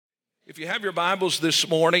If you have your Bibles this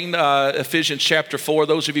morning, Ephesians chapter 4,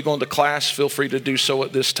 those of you going to class, feel free to do so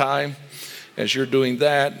at this time. As you're doing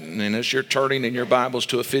that, and as you're turning in your Bibles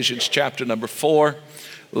to Ephesians chapter number 4,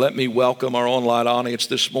 let me welcome our online audience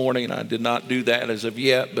this morning. I did not do that as of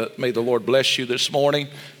yet, but may the Lord bless you this morning.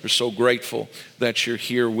 We're so grateful that you're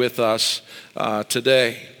here with us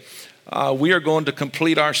today. We are going to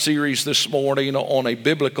complete our series this morning on a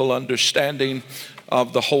biblical understanding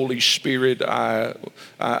of the Holy Spirit. I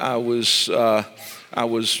was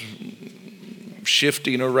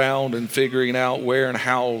shifting around and figuring out where and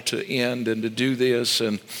how to end and to do this,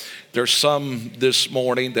 and there's some this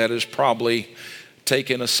morning that is probably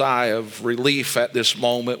taking a sigh of relief at this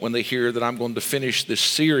moment when they hear that I'm going to finish this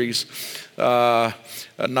series.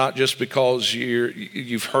 Not just because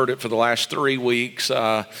you've heard it for the last 3 weeks,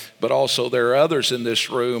 but also there are others in this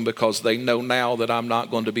room because they know now that I'm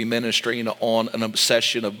not going to be ministering on an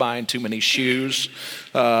obsession of buying too many shoes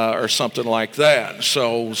or something like that.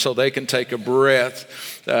 So they can take a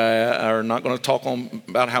breath. Or not going to talk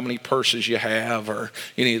about how many purses you have or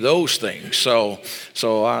any of those things. So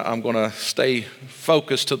I'm going to stay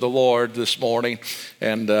focused to the Lord this morning.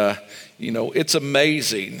 And it's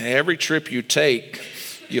amazing. Every trip you take,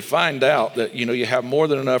 you find out that, you have more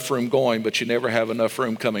than enough room going, but you never have enough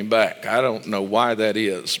room coming back. I don't know why that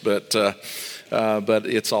is, but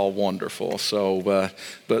it's all wonderful.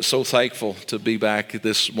 But so thankful to be back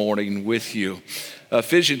this morning with you.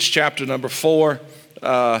 Ephesians chapter number 4. If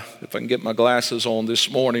I can get my glasses on this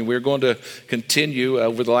morning, we're going to continue.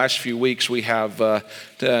 Over the last few weeks, we have,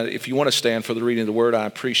 if you want to stand for the reading of the word, I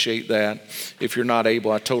appreciate that. If you're not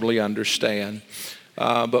able, I totally understand.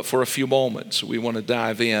 But for a few moments, we want to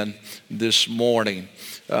dive in this morning.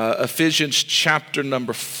 Ephesians chapter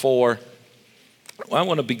number 4. I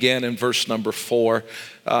want to begin in verse number 4,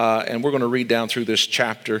 and we're going to read down through this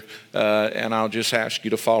chapter, and I'll just ask you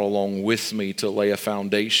to follow along with me to lay a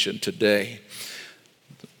foundation today.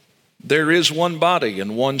 There is one body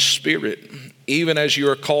and one Spirit, even as you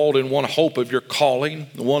are called in one hope of your calling,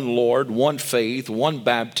 one Lord, one faith, one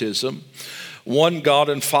baptism, one God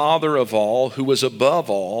and Father of all, who is above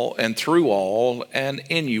all and through all and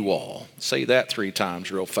in you all. Say that 3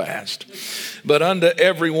 times real fast. But unto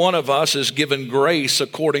every one of us is given grace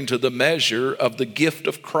according to the measure of the gift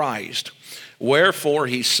of Christ. Wherefore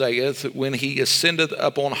he saith, when he ascended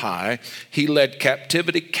up on high, he led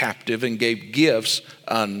captivity captive and gave gifts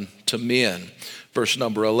unto men. Verse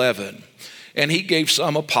number 11. And he gave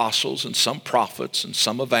some apostles and some prophets and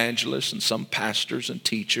some evangelists and some pastors and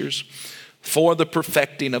teachers for the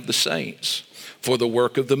perfecting of the saints, for the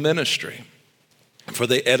work of the ministry, for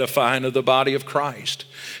the edifying of the body of Christ,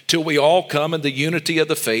 till we all come in the unity of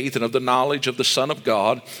the faith and of the knowledge of the Son of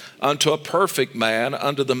God, unto a perfect man,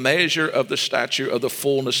 unto the measure of the stature of the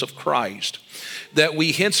fullness of Christ, that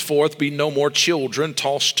we henceforth be no more children,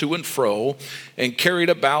 tossed to and fro, and carried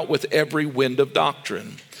about with every wind of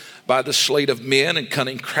doctrine, by the sleight of men and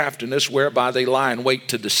cunning craftiness, whereby they lie in wait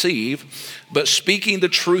to deceive, but speaking the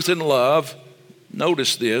truth in love,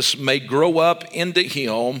 notice this, may grow up into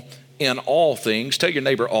him in all things. Tell your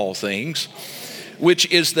neighbor all things, which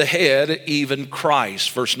is the head, even Christ.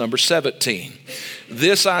 Verse number 17.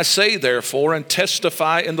 This I say therefore, and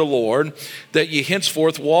testify in the Lord, that ye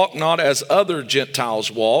henceforth walk not as other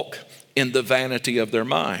Gentiles walk, in the vanity of their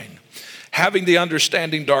mind, having the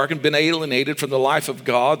understanding darkened, been alienated from the life of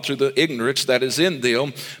God through the ignorance that is in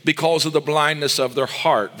them, because of the blindness of their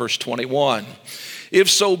heart. Verse 21. If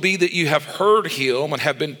so be that you have heard him and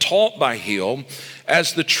have been taught by him,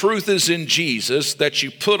 as the truth is in Jesus, that you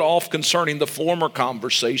put off concerning the former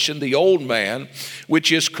conversation the old man,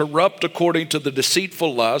 which is corrupt according to the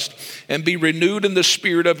deceitful lust, and be renewed in the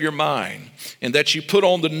spirit of your mind, and that you put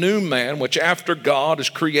on the new man, which after God is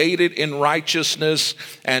created in righteousness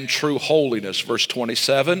and true holiness. Verse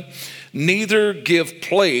 27, neither give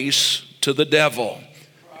place to the devil.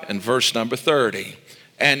 And verse number 30,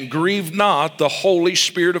 and grieve not the Holy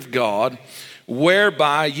Spirit of God,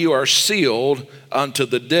 whereby you are sealed unto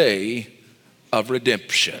the day of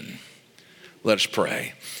redemption. Let us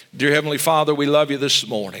pray. Dear Heavenly Father, we love you this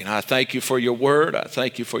morning. I thank you for your word. I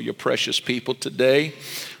thank you for your precious people today.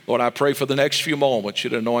 Lord, I pray for the next few moments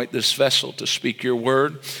you'd anoint this vessel to speak your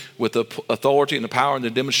word with the authority and the power and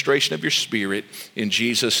the demonstration of your Spirit. In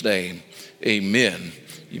Jesus' name, amen.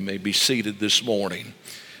 You may be seated this morning.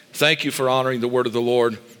 Thank you for honoring the word of the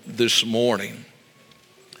Lord this morning.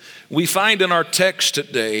 We find in our text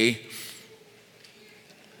today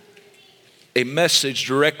a message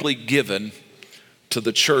directly given to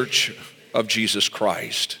the church of Jesus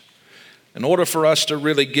Christ. In order for us to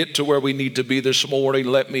really get to where we need to be this morning,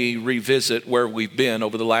 let me revisit where we've been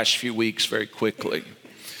over the last few weeks very quickly.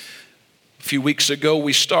 A few weeks ago,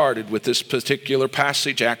 we started with this particular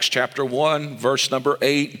passage, Acts chapter 1, verse number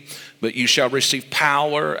 8. But you shall receive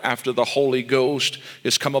power after the Holy Ghost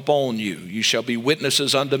is come upon you. You shall be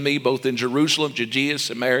witnesses unto me both in Jerusalem, Judea,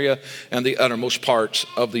 Samaria, and the uttermost parts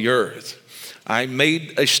of the earth. I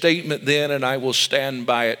made a statement then, and I will stand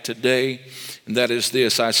by it today, and that is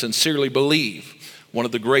this. I sincerely believe one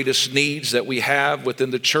of the greatest needs that we have within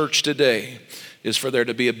the church today is for there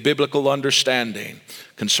to be a biblical understanding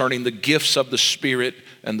concerning the gifts of the Spirit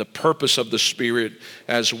and the purpose of the Spirit,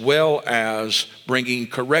 as well as bringing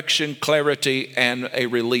correction, clarity, and a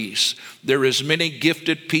release. There is many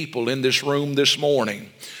gifted people in this room this morning.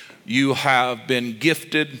 You have been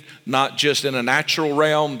gifted not just in a natural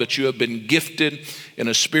realm, but you have been gifted in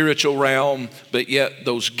a spiritual realm, but yet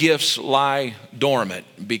those gifts lie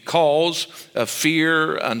dormant because of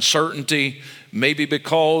fear, uncertainty, maybe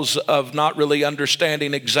because of not really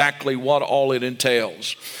understanding exactly what all it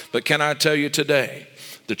entails. But can I tell you today,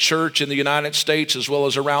 the church in the United States as well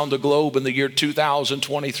as around the globe in the year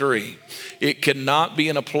 2023, it cannot be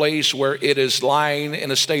in a place where it is lying in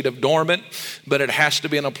a state of dormant, but it has to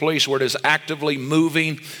be in a place where it is actively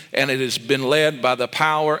moving and it has been led by the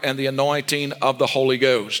power and the anointing of the Holy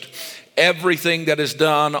Ghost. Everything that is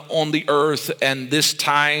done on the earth and this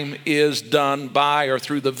time is done by or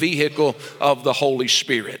through the vehicle of the Holy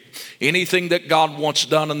Spirit. Anything that God wants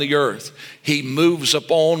done on the earth, He moves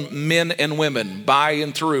upon men and women by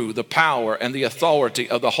and through the power and the authority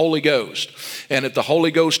of the Holy Ghost. And if the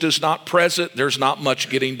Holy Ghost is not present, there's not much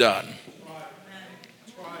getting done.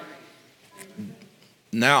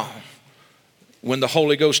 Now, when the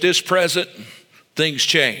Holy Ghost is present, things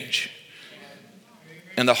change.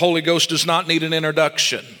 And the Holy Ghost does not need an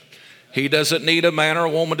introduction. He doesn't need a man or a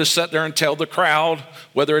woman to sit there and tell the crowd,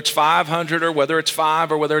 whether it's 500 or whether it's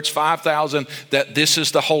 5 or whether it's 5,000, that this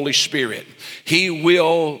is the Holy Spirit. He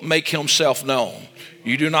will make Himself known.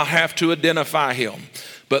 You do not have to identify Him.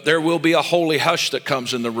 But there will be a holy hush that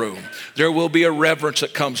comes in the room. There will be a reverence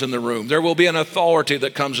that comes in the room. There will be an authority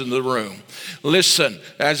that comes in the room. Listen,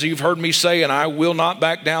 as you've heard me say, and I will not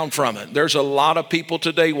back down from it, there's a lot of people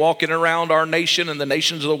today walking around our nation and the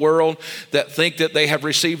nations of the world that think that they have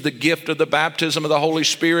received the gift of the baptism of the Holy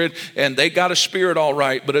Spirit, and they got a spirit all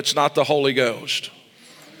right, but it's not the Holy Ghost.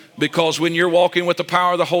 Because when you're walking with the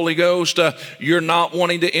power of the Holy Ghost, you're not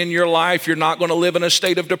wanting to end your life. You're not going to live in a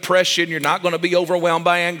state of depression. You're not going to be overwhelmed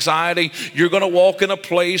by anxiety. You're going to walk in a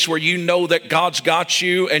place where you know that God's got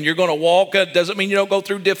you, and you're going to walk. Doesn't mean you don't go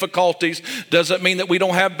through difficulties. Doesn't mean that we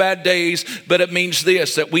don't have bad days, but it means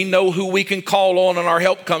this, that we know who we can call on and our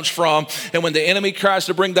help comes from. And when the enemy tries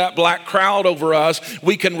to bring that black cloud over us,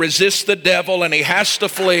 we can resist the devil and he has to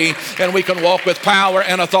flee, and we can walk with power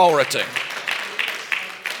and authority.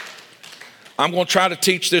 I'm going to try to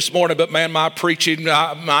teach this morning, but man, my preaching,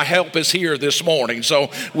 my help is here this morning.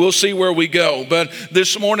 So we'll see where we go. But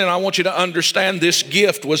this morning, I want you to understand this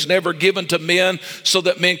gift was never given to men so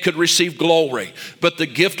that men could receive glory. But the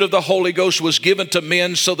gift of the Holy Ghost was given to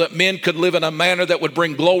men so that men could live in a manner that would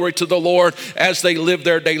bring glory to the Lord as they live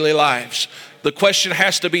their daily lives. The question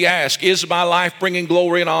has to be asked, is my life bringing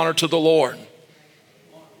glory and honor to the Lord?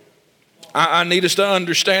 I need us to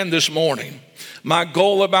understand this morning. My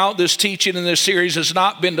goal about this teaching in this series has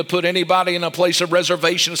not been to put anybody in a place of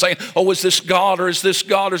reservation saying, oh, is this God or is this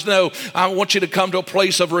God? No, I want you to come to a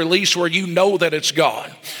place of release where you know that it's God,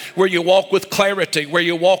 where you walk with clarity, where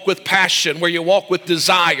you walk with passion, where you walk with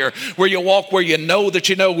desire, where you walk where you know that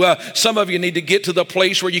you know. Some of you need to get to the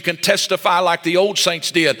place where you can testify like the old saints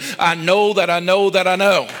did. I know that I know that I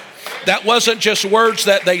know. That wasn't just words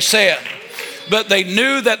that they said. But they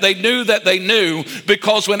knew that they knew that they knew,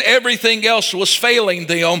 because when everything else was failing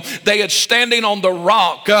them, they had standing on the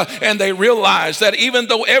rock, and they realized that even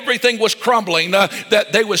though everything was crumbling,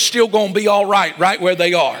 that they was still going to be all right where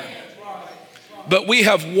they are. But we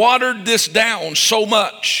have watered this down so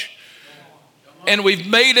much, and we've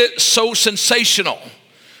made it so sensational.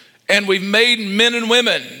 And we've made men and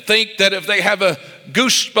women think that if they have a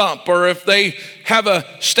goosebump, or if they have a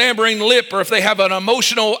stammering lip, or if they have an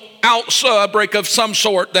emotional outbreak of some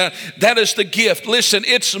sort, that is the gift. Listen,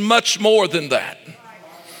 it's much more than that.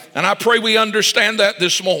 And I pray we understand that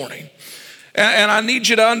this morning. And I need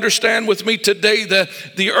you to understand with me today that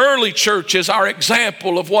the early church is our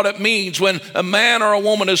example of what it means when a man or a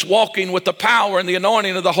woman is walking with the power and the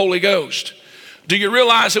anointing of the Holy Ghost. Do you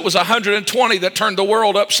realize it was 120 that turned the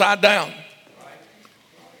world upside down?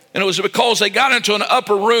 And it was because they got into an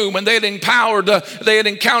upper room and they had encountered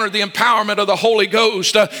the empowerment of the Holy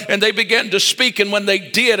Ghost, and they began to speak. And when they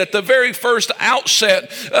did, at the very first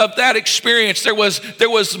outset of that experience, there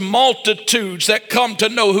was multitudes that come to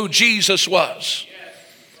know who Jesus was.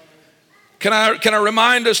 Can I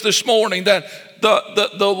remind us this morning that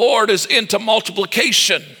the Lord is into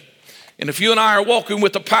multiplication. And if you and I are walking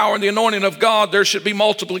with the power and the anointing of God, there should be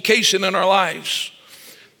multiplication in our lives.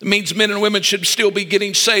 It means men and women should still be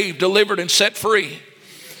getting saved, delivered, and set free.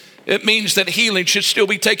 It means that healing should still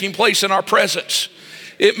be taking place in our presence.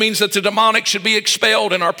 It means that the demonic should be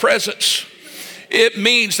expelled in our presence. It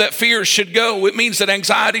means that fear should go. It means that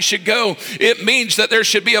anxiety should go. It means that there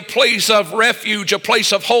should be a place of refuge, a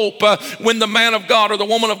place of hope when the man of God or the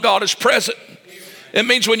woman of God is present. It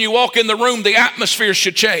means when you walk in the room, the atmosphere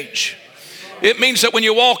should change. It means that when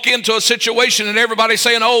you walk into a situation and everybody's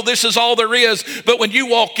saying, oh, this is all there is, but when you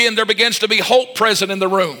walk in, there begins to be hope present in the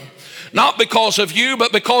room. Not because of you,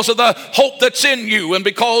 but because of the hope that's in you and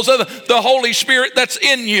because of the Holy Spirit that's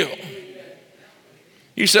in you.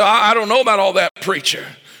 You say, I don't know about all that, preacher.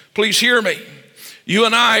 Please hear me. You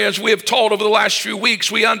and I, as we have taught over the last few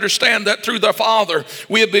weeks, we understand that through the Father,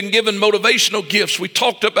 we have been given motivational gifts. We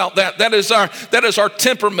talked about that. That is our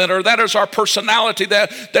temperament, or that is our personality,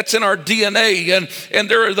 that's in our DNA. And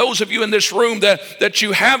there are those of you in this room that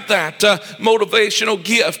you have that motivational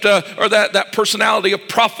gift, or that personality of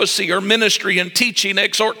prophecy or ministry and teaching,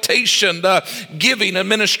 exhortation, giving,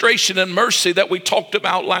 administration, and mercy that we talked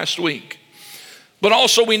about last week. But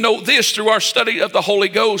also we know this through our study of the Holy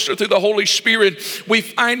Ghost, or through the Holy Spirit. We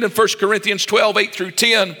find in 1 Corinthians 12, 8 through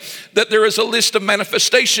 10, that there is a list of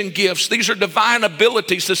manifestation gifts. These are divine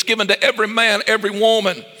abilities that's given to every man, every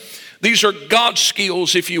woman. These are God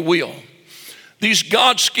skills, if you will. These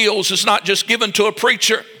God skills is not just given to a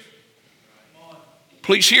preacher.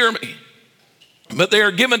 Please hear me. But they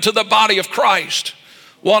are given to the body of Christ.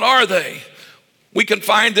 What are they? We can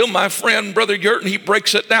find them, my friend, Brother Yurton, he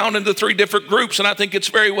breaks it down into 3 different groups, and I think it's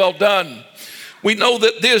very well done. We know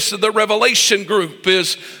that the revelation group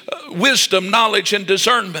is wisdom, knowledge, and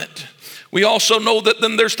discernment. We also know that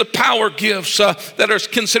then there's the power gifts that are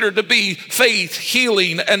considered to be faith,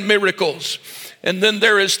 healing, and miracles. And then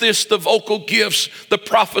there is the vocal gifts, the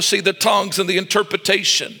prophecy, the tongues, and the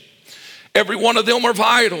interpretation. Every one of them are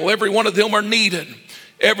vital. Every one of them are needed.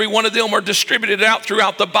 Every one of them are distributed out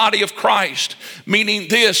throughout the body of Christ, meaning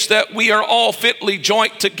that we are all fitly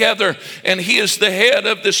joined together, and He is the head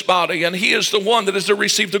of this body, and He is the one that is to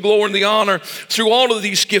receive the glory and the honor through all of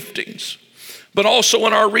these giftings. But also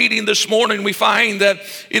in our reading this morning, we find that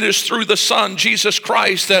it is through the Son, Jesus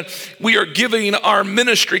Christ, that we are giving our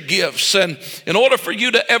ministry gifts. And in order for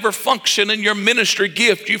you to ever function in your ministry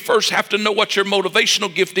gift, you first have to know what your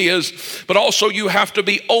motivational gift is, but also you have to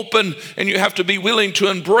be open and you have to be willing to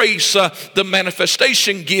embrace the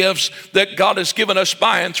manifestation gifts that God has given us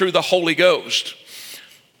by and through the Holy Ghost.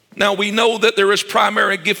 Now, we know that there is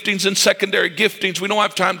primary giftings and secondary giftings. We don't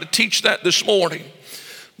have time to teach that this morning.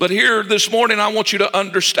 But here this morning, I want you to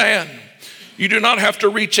understand, you do not have to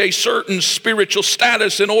reach a certain spiritual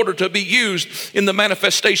status in order to be used in the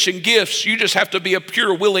manifestation gifts. You just have to be a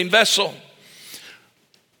pure, willing vessel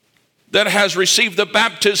that has received the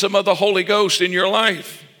baptism of the Holy Ghost in your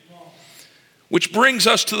life. Which brings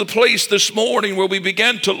us to the place this morning where we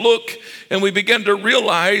begin to look and we begin to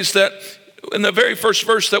realize that in the very first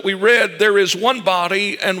verse that we read, there is one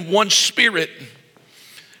body and one spirit.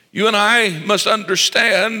 You and I must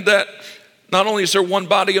understand that not only is there one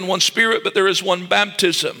body and one spirit, but there is one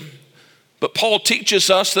baptism. But Paul teaches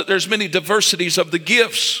us that there's many diversities of the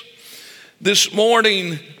gifts. This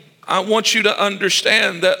morning, I want you to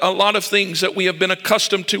understand that a lot of things that we have been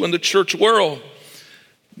accustomed to in the church world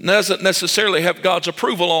doesn't necessarily have God's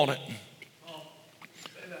approval on it.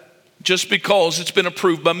 Just because it's been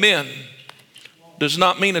approved by men does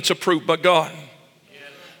not mean it's approved by God.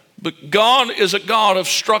 But God is a God of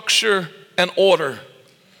structure and order.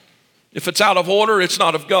 If it's out of order, it's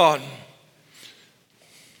not of God.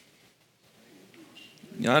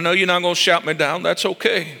 I know you're not going to shout me down. That's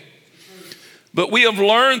okay. But we have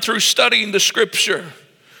learned through studying the scripture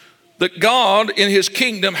that God in His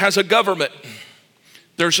kingdom has a government.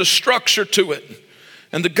 There's a structure to it.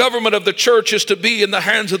 And the government of the church is to be in the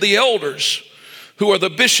hands of the elders, who are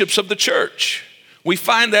the bishops of the church. We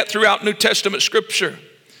find that throughout New Testament scripture.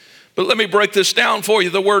 But let me break this down for you.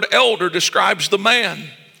 The word elder describes the man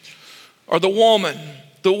or the woman.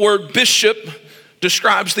 The word bishop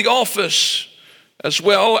describes the office, as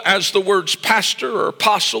well as the words pastor or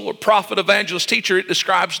apostle or prophet, evangelist, teacher. It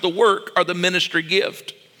describes the work or the ministry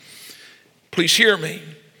gift. Please hear me.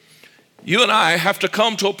 You and I have to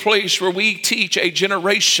come to a place where we teach a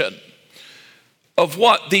generation of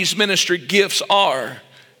what these ministry gifts are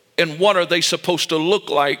and what are they supposed to look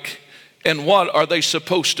like and what are they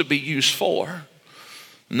supposed to be used for.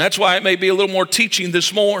 And that's why it may be a little more teaching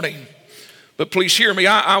this morning. But please hear me.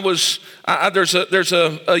 There's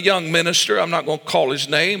a young minister. I'm not going to call his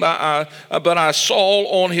name. But I saw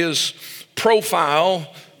on his profile,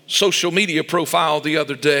 social media profile the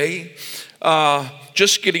other day,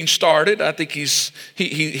 just getting started. I think he's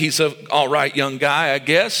an all right young guy, I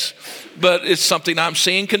guess. But it's something I'm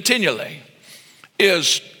seeing continually.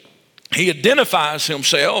 Is he identifies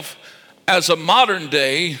himself as a modern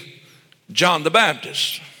day John the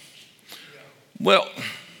Baptist. Well,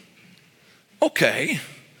 okay.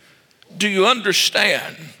 Do you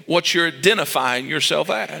understand what you're identifying yourself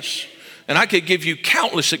as? And I could give you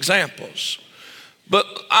countless examples. But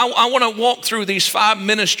I want to walk through these 5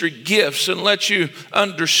 ministry gifts and let you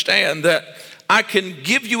understand that I can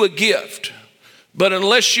give you a gift, but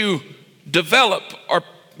unless you develop or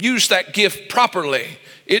use that gift properly,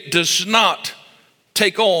 it does not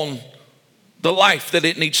take on the life that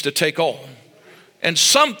it needs to take on. And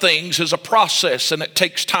some things is a process and it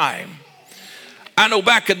takes time. I know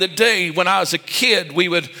back in the day when I was a kid, we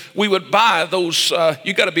would buy those,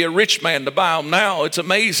 you got to be a rich man to buy them now. It's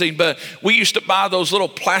amazing, but we used to buy those little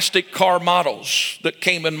plastic car models that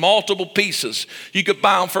came in multiple pieces. You could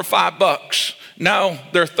buy them for $5. Now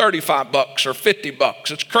they're $35 or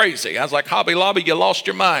 $50. It's crazy. I was like, Hobby Lobby, you lost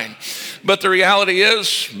your mind. But the reality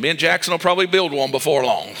is, me and Jackson will probably build one before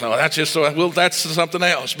long. So that's just, that's something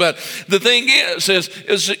else. But the thing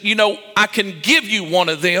is, you know, I can give you one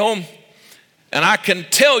of them and I can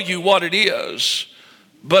tell you what it is.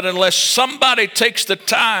 But unless somebody takes the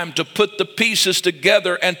time to put the pieces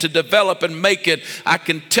together and to develop and make it, I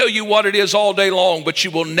can tell you what it is all day long, but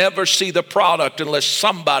you will never see the product unless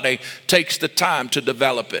somebody takes the time to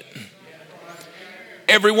develop it.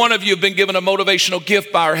 Every one of you have been given a motivational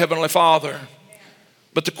gift by our Heavenly Father.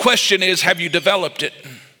 But the question is, have you developed it?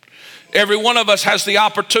 Every one of us has the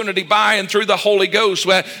opportunity by and through the Holy Ghost.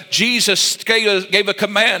 Where Jesus gave a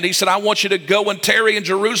command. He said, I want you to go and tarry in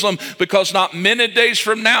Jerusalem, because not many days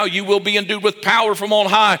from now you will be endued with power from on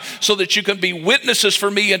high, so that you can be witnesses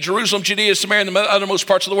for me in Jerusalem, Judea, Samaria, and the uttermost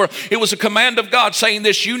parts of the world. It was a command of God saying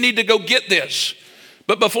this, you need to go get this.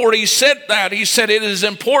 But before he said that, he said it is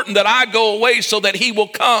important that I go away so that he will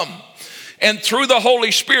come. And through the Holy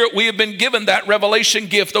Spirit, we have been given that revelation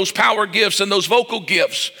gift, those power gifts and those vocal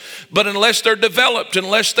gifts. But unless they're developed,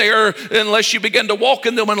 unless you begin to walk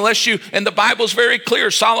in them, and the Bible's very clear,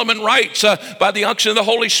 Solomon writes, by the unction of the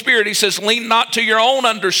Holy Spirit, he says, lean not to your own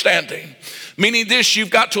understanding. Meaning this, you've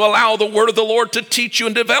got to allow the word of the Lord to teach you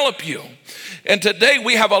and develop you. And today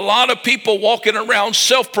we have a lot of people walking around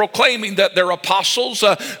self-proclaiming that they're apostles,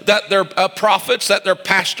 that they're prophets, that they're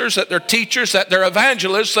pastors, that they're teachers, that they're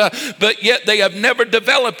evangelists, but yet they have never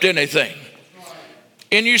developed anything.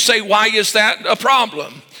 And you say, why is that a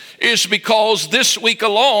problem? Is because this week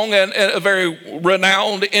alone, and a very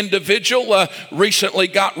renowned individual recently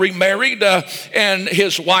got remarried, and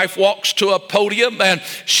his wife walks to a podium and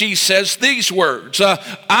she says these words,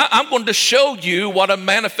 I'm going to show you what a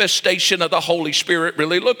manifestation of the Holy Spirit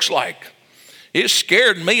really looks like. It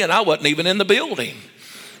scared me, and I wasn't even in the building.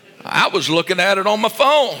 I was looking at it on my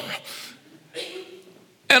phone.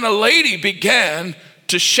 And a lady began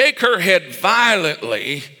to shake her head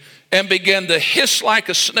violently and began to hiss like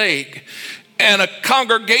a snake. And a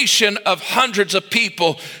congregation of hundreds of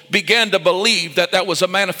people began to believe that that was a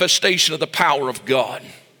manifestation of the power of God.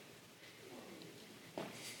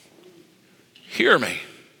 Hear me.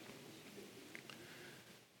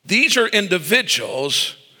 These are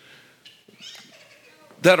individuals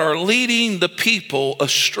that are leading the people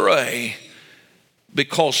astray,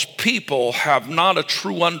 because people have not a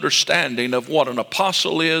true understanding of what an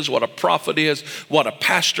apostle is, what a prophet is, what a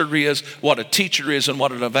pastor is, what a teacher is, and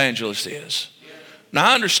what an evangelist is.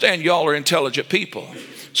 Now, I understand y'all are intelligent people,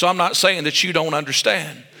 so I'm not saying that you don't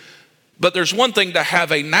understand. But there's one thing to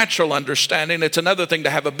have a natural understanding. It's another thing to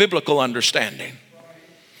have a biblical understanding.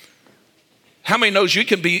 How many knows you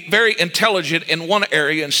can be very intelligent in one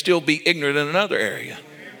area and still be ignorant in another area?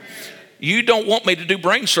 You don't want me to do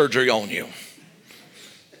brain surgery on you.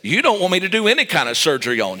 You don't want me to do any kind of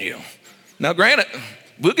surgery on you. Now, granted,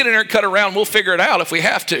 we'll get in there and cut around. We'll figure it out if we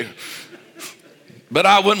have to. But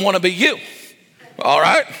I wouldn't want to be you. All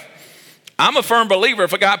right? I'm a firm believer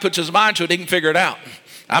if a guy puts his mind to it, he can figure it out.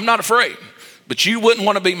 I'm not afraid. But you wouldn't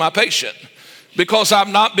want to be my patient, because I've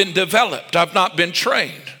not been developed. I've not been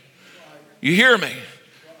trained. You hear me?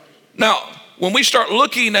 Now, when we start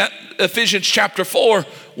looking at Ephesians chapter 4,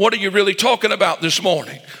 what are you really talking about this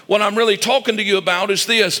morning? What I'm really talking to you about is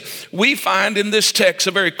this. We find in this text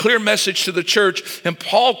a very clear message to the church, and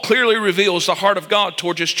Paul clearly reveals the heart of God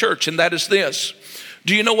towards his church, and that is this.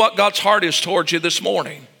 Do you know what God's heart is towards you this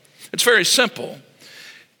morning? It's very simple.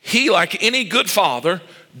 He, like any good father,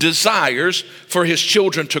 desires for his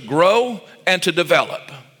children to grow and to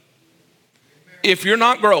develop. If you're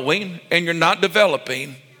not growing and you're not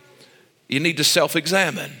developing, you need to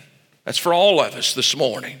self-examine. That's for all of us this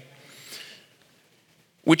morning.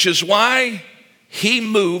 Which is why he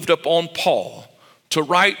moved upon Paul to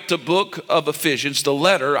write the book of Ephesians, the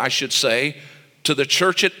letter, I should say, to the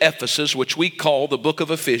church at Ephesus, which we call the book of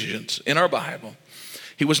Ephesians in our Bible.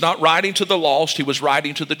 He was not writing to the lost, he was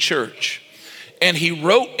writing to the church. And he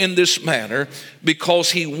wrote in this manner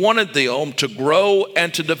because he wanted them to grow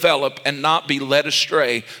and to develop and not be led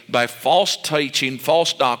astray by false teaching,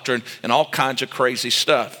 false doctrine, and all kinds of crazy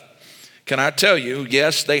stuff. Can I tell you,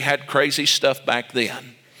 yes, they had crazy stuff back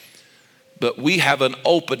then. But we have an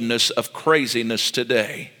openness of craziness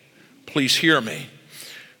today. Please hear me.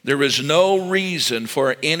 There is no reason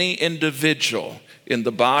for any individual in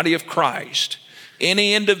the body of Christ,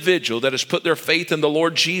 any individual that has put their faith in the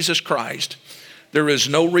Lord Jesus Christ, there is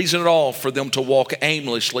no reason at all for them to walk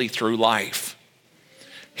aimlessly through life.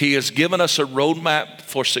 He has given us a roadmap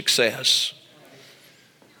for success.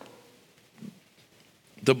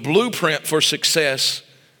 The blueprint for success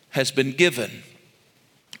has been given.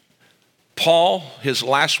 Paul, his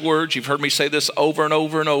last words, you've heard me say this over and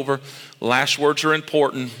over and over, last words are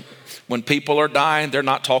important. When people are dying, they're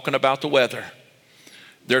not talking about the weather.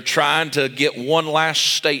 They're trying to get one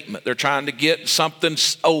last statement. They're trying to get something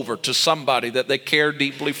over to somebody that they care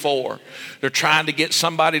deeply for. They're trying to get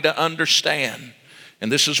somebody to understand.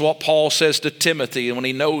 And this is what Paul says to Timothy when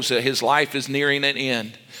he knows that his life is nearing an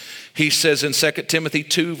end. He says in 2 Timothy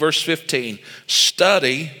 2, verse 15,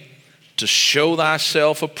 study to show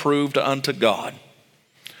thyself approved unto God,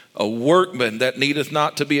 a workman that needeth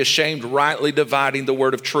not to be ashamed, rightly dividing the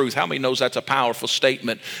word of truth. How many knows that's a powerful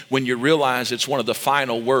statement when you realize it's one of the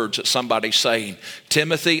final words that somebody's saying?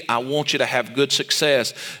 Timothy, I want you to have good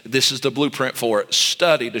success. This is the blueprint for it.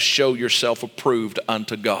 Study to show yourself approved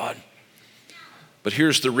unto God. But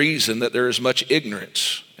here's the reason that there is much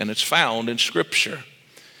ignorance, and it's found in Scripture.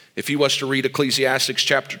 If you was to read Ecclesiastes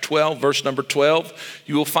chapter 12, verse number 12,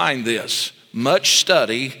 you will find this. Much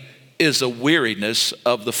study is a weariness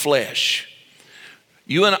of the flesh.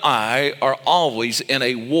 You and I are always in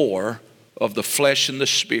a war of the flesh and the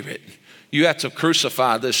spirit. You have to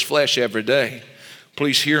crucify this flesh every day.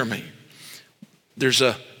 Please hear me.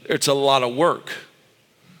 It's a lot of work.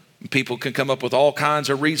 People can come up with all kinds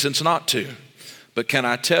of reasons not to. But can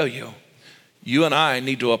I tell you, you and I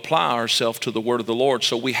need to apply ourselves to the word of the Lord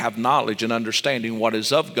so we have knowledge and understanding what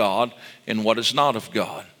is of God and what is not of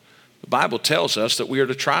God. The Bible tells us that we are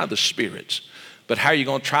to try the spirits. But how are you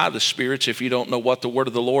going to try the spirits if you don't know what the word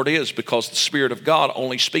of the Lord is? Because the Spirit of God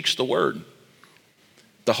only speaks the word.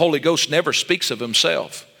 The Holy Ghost never speaks of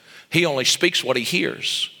himself. He only speaks what he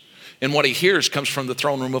hears. And what he hears comes from the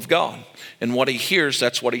throne room of God. And what he hears,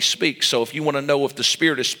 that's what he speaks. So if you want to know if the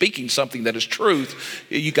Spirit is speaking something that is truth,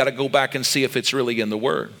 you got to go back and see if it's really in the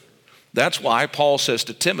word. That's why Paul says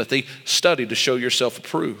to Timothy, study to show yourself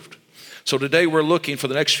approved. So today we're looking for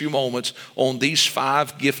the next few moments on these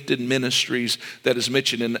 5 gifted ministries that is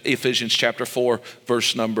mentioned in Ephesians chapter 4,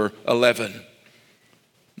 verse number 11.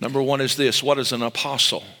 Number 1 is this: what is an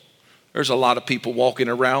apostle? There's a lot of people walking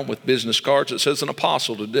around with business cards that says an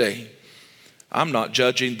apostle today. I'm not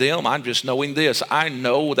judging them. I'm just knowing this. I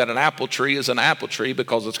know that an apple tree is an apple tree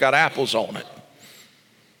because it's got apples on it.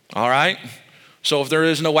 All right? So if there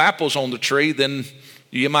is no apples on the tree, then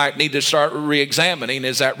you might need to start re-examining,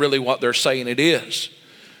 is that really what they're saying it is?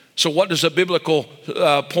 So what does a biblical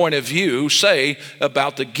point of view say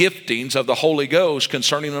about the giftings of the Holy Ghost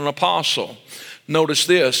concerning an apostle? Notice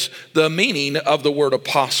this, the meaning of the word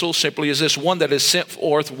apostle simply is this: one that is sent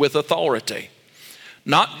forth with authority.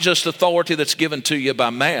 Not just authority that's given to you by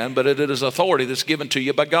man, but it is authority that's given to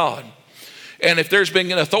you by God. And if there's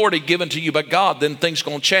been an authority given to you by God, then things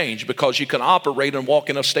going to change, because you can operate and walk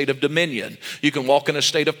in a state of dominion. You can walk in a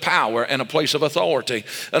state of power and a place of authority.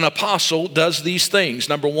 An apostle does these things.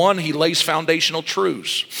 Number 1, he lays foundational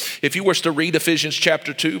truths. If you were to read Ephesians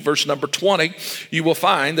chapter 2, verse number 20, you will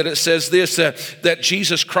find that it says this, that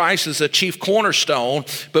Jesus Christ is the chief cornerstone.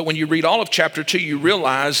 But when you read all of chapter 2, you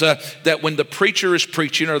realize that when the preacher is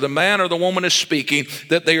preaching, or the man or the woman is speaking,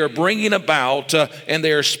 that they are bringing about and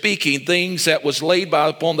they are speaking things that was laid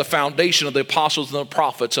upon the foundation of the apostles and the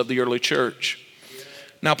prophets of the early church.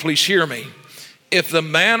 Now please hear me. If the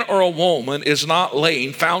man or a woman is not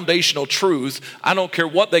laying foundational truth, I don't care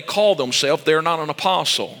what they call themselves, they're not an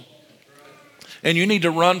apostle. And you need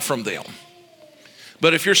to run from them.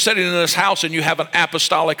 But if you're sitting in this house and you have an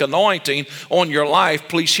apostolic anointing on your life,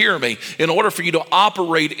 please hear me. In order for you to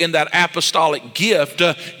operate in that apostolic gift,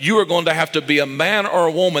 you are going to have to be a man or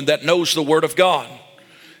a woman that knows the Word of God.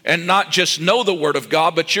 and not just know the Word of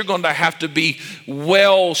God, but you're going to have to be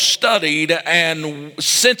well studied and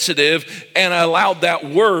sensitive and allow that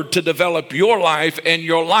Word to develop your life, and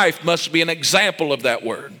your life must be an example of that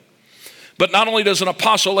Word. But not only does an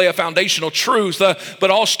apostle lay a foundational truth, but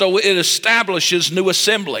also it establishes new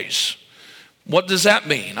assemblies. What does that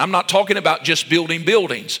mean? I'm not talking about just building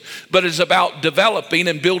buildings, but it's about developing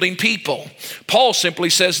and building people. Paul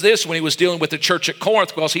simply says this when he was dealing with the church at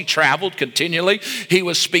Corinth, because he traveled continually. He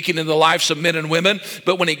was speaking in the lives of men and women.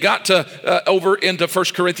 But when he got to over into 1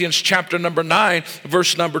 Corinthians chapter number 9,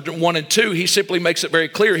 verse number 1 and 2, he simply makes it very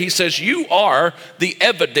clear. He says, you are the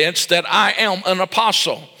evidence that I am an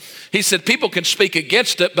apostle. He said, people can speak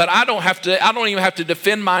against it, but I don't even have to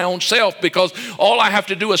defend my own self, because all I have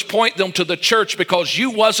to do is point them to the church, because you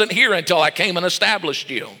wasn't here until I came and established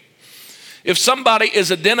you. If somebody is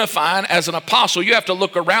identifying as an apostle, you have to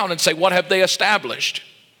look around and say, what have they established?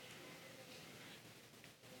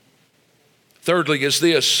 Thirdly is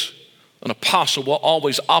this: an apostle will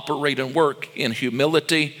always operate and work in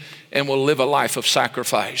humility and will live a life of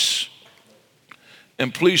sacrifice.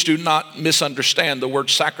 And please do not misunderstand the word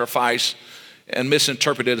sacrifice and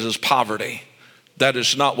misinterpret it as poverty. That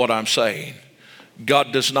is not what I'm saying.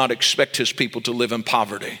 God does not expect his people to live in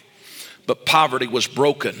poverty. But poverty was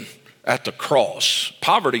broken at the cross.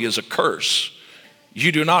 Poverty is a curse.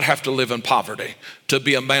 You do not have to live in poverty to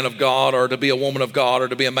be a man of God, or to be a woman of God, or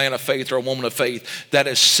to be a man of faith or a woman of faith. That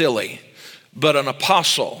is silly. But an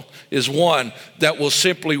apostle is one that will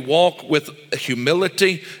simply walk with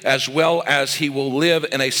humility, as well as he will live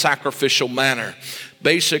in a sacrificial manner.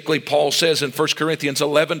 Basically, Paul says in 1 Corinthians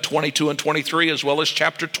 11, 22 and 23, as well as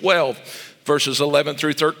chapter 12, verses 11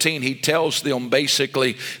 through 13, he tells them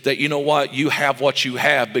basically that, you know what, you have what you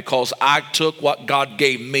have because I took what God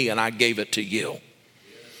gave me and I gave it to you.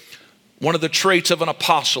 One of the traits of an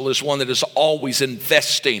apostle is one that is always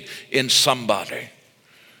investing in somebody.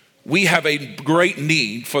 We have a great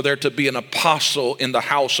need for there to be an apostle in the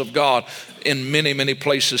house of God in many, many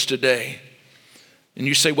places today. And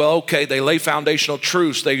you say, well, okay, they lay foundational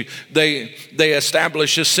truths. They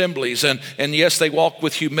establish assemblies. And yes, they walk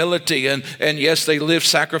with humility. And yes, they live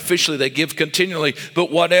sacrificially. They give continually.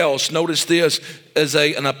 But what else? Notice this, as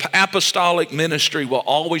an apostolic ministry will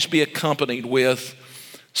always be accompanied with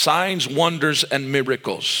signs, wonders, and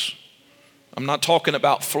miracles. I'm not talking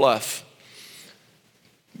about fluff.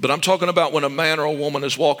 But I'm talking about when a man or a woman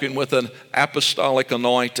is walking with an apostolic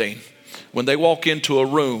anointing. When they walk into a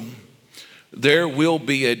room, there will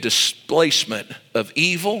be a displacement of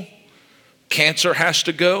evil. Cancer has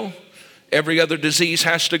to go. Every other disease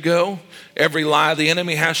has to go. Every lie of the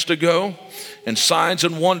enemy has to go. And signs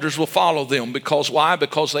and wonders will follow them. Because why?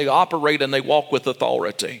 Because they operate and they walk with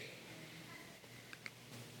authority.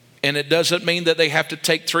 And it doesn't mean that they have to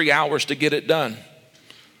take 3 hours to get it done.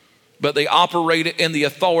 But they operate in the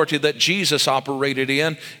authority that Jesus operated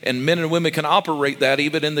in. And men and women can operate that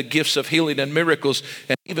even in the gifts of healing and miracles.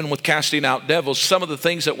 And even with casting out devils. Some of the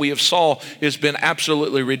things that we have saw has been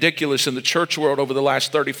absolutely ridiculous in the church world over the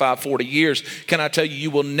last 35, 40 years. Can I tell you, you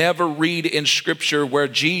will never read in Scripture where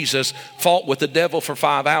Jesus fought with the devil for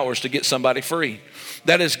 5 hours to get somebody free.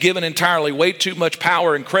 That is given entirely way too much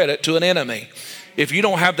power and credit to an enemy. If you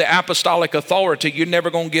don't have the apostolic authority, you're never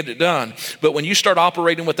going to get it done. But when you start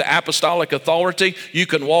operating with the apostolic authority, you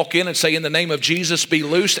can walk in and say, in the name of Jesus, be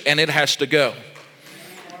loosed, and it has to go.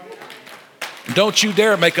 Don't you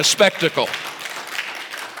dare make a spectacle.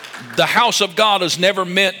 The house of God is never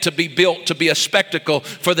meant to be built to be a spectacle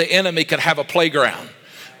for the enemy could have a playground.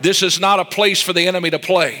 This is not a place for the enemy to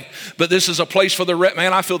play, but this is a place for the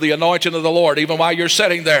man. I feel the anointing of the Lord even while you're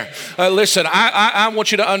sitting there. Listen, I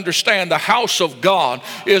want you to understand the house of God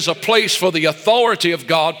is a place for the authority of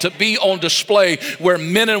God to be on display, where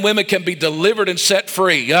men and women can be delivered and set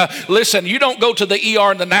free. Listen, you don't go to the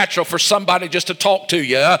ER in the natural for somebody just to talk to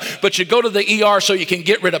you, but you go to the ER so you can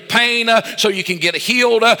get rid of pain, so you can get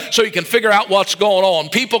healed, so you can figure out what's going on.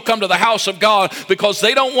 People come to the house of God because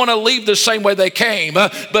they don't want to leave the same way they came.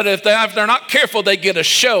 But if they're not careful, they get a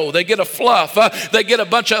show, they get a fluff, they get a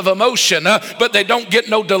bunch of emotion, but they don't get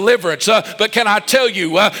no deliverance. But can I tell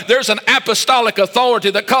you, there's an apostolic authority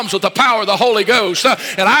that comes with the power of the Holy Ghost.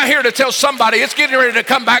 And I'm here to tell somebody it's getting ready to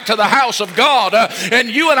come back to the house of God. And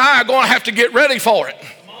you and I are going to have to get ready for it.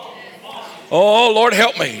 Oh, Lord,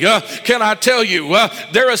 help me. Can I tell you,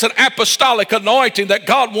 there is an apostolic anointing that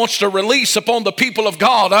God wants to release upon the people of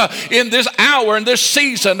God in this hour, in this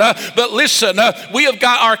season. But listen, we have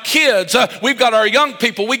got our kids, we've got our young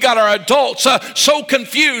people, we got our adults so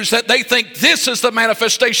confused that they think this is the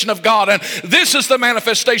manifestation of God, and this is the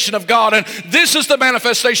manifestation of God, and this is the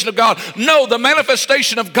manifestation of God. No, the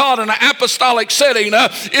manifestation of God in an apostolic setting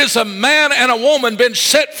is a man and a woman been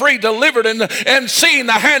set free, delivered, and seeing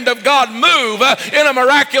the hand of God move in a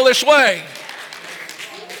miraculous way.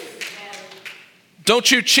 Don't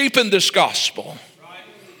you cheapen this gospel.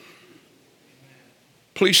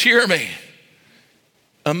 Please hear me.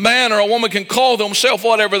 A man or a woman can call themselves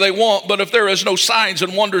whatever they want, but if there is no signs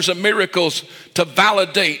and wonders and miracles to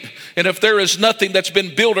validate, and if there is nothing that's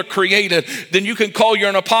been built or created, then you can call you're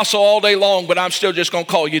an apostle all day long, but I'm still just going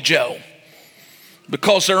to call you Joe.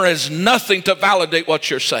 Because there is nothing to validate what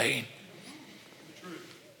you're saying.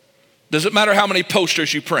 Does it matter how many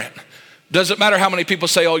posters you print? Does it matter how many people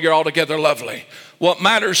say, oh, you're altogether lovely? What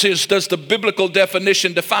matters is, does the biblical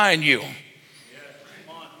definition define you?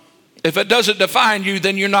 If it doesn't define you,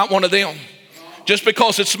 then you're not one of them. Just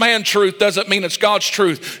because it's man truth doesn't mean it's God's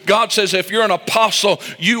truth. God says if you're an apostle,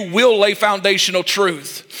 you will lay foundational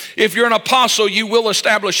truth. If you're an apostle, you will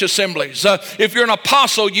establish assemblies. If you're an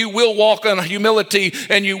apostle, you will walk in humility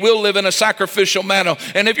and you will live in a sacrificial manner.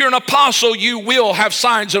 And if you're an apostle, you will have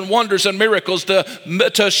signs and wonders and miracles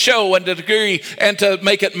to show and to degree and to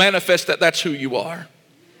make it manifest that that's who you are.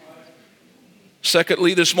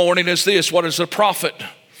 Secondly, this morning is this: what is a prophet?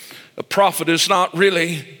 A prophet is not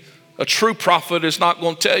really, a true prophet is not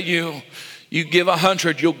going to tell you, you give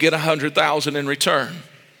 100, you'll get 100,000 in return.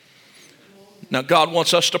 Now God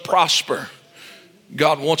wants us to prosper.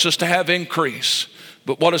 God wants us to have increase.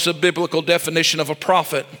 But what is the biblical definition of a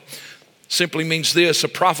prophet? Simply means this: a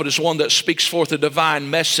prophet is one that speaks forth a divine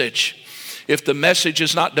message. If the message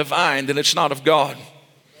is not divine, then it's not of God.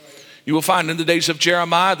 You will find in the days of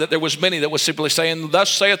Jeremiah that there was many that was simply saying, thus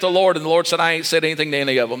saith the Lord, and the Lord said, I ain't said anything to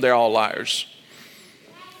any of them. They're all liars.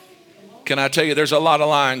 Can I tell you, there's a lot of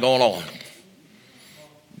lying going on.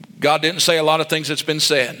 God didn't say a lot of things that's been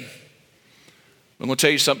said. I'm going to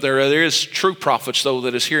tell you something. There is true prophets, though,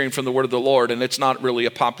 that is hearing from the word of the Lord, and it's not really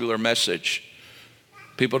a popular message.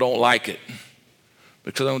 People don't like it.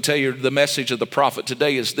 Because I'm going to tell you, the message of the prophet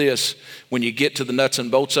today is this: when you get to the nuts and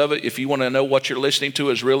bolts of it, if you want to know what you're listening to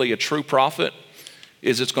is really a true prophet,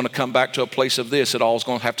 is it's going to come back to a place of this. It all is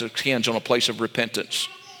going to have to hinge on a place of repentance.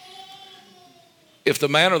 If the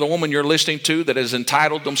man or the woman you're listening to that has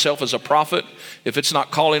entitled themselves as a prophet, if it's not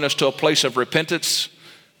calling us to a place of repentance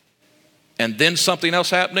and then something else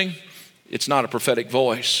happening, it's not a prophetic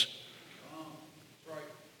voice.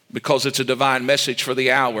 Because it's a divine message for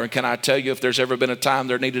the hour. And can I tell you, if there's ever been a time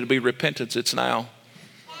there needed to be repentance, it's now.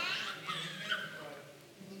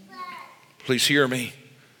 Please hear me.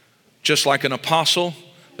 Just like an apostle,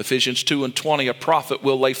 Ephesians 2:20, a prophet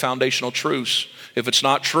will lay foundational truths. If it's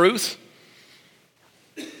not truth,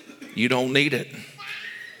 you don't need it.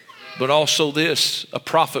 But also this: a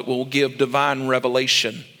prophet will give divine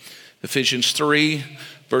revelation. Ephesians 3,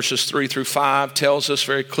 verses 3 through 5 tells us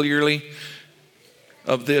very clearly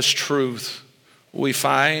of this truth. We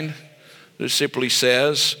find that it simply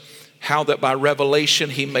says, how that by revelation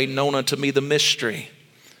he made known unto me the mystery.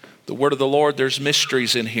 The word of the Lord, there's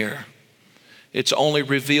mysteries in here. It's only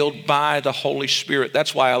revealed by the Holy Spirit.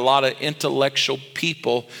 That's why a lot of intellectual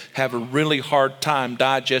people have a really hard time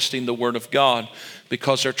digesting the word of God,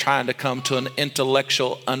 because they're trying to come to an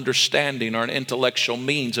intellectual understanding or an intellectual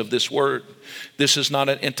means of this word. This is not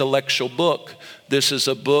an intellectual book. This is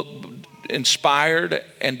a book inspired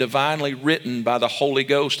and divinely written by the Holy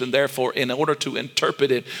Ghost, and therefore in order to interpret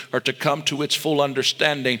it or to come to its full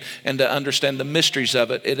understanding and to understand the mysteries of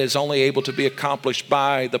it, it is only able to be accomplished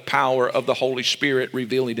by the power of the Holy Spirit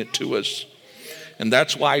revealing it to us. And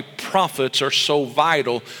that's why prophets are so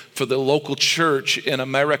vital for the local church in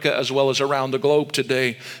America as well as around the globe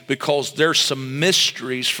today, because there's some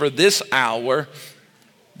mysteries for this hour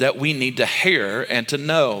that we need to hear and to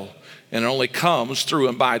know. And it only comes through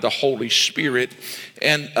and by the Holy Spirit.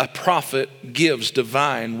 And a prophet gives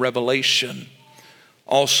divine revelation.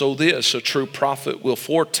 Also this: a true prophet will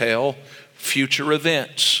foretell future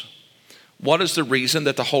events. What is the reason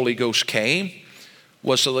that the Holy Ghost came?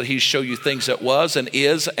 Was so that he'd show you things that was and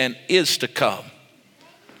is to come.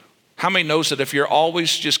 How many knows that if you're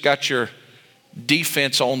always just got your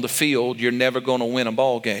defense on the field, you're never going to win a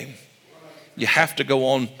ball game? You have to go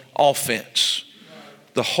on offense.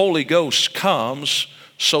 The Holy Ghost comes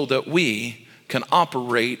so that we can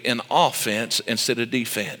operate in offense instead of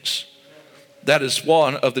defense. That is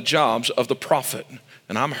one of the jobs of the prophet.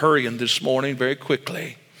 And I'm hurrying this morning very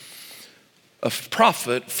quickly. A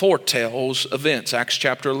prophet foretells events. Acts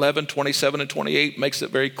chapter 11, 27 and 28 makes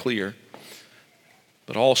it very clear.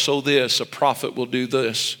 But also this, a prophet will do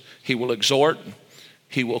this. He will exhort,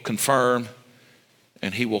 he will confirm,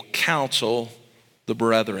 and he will counsel the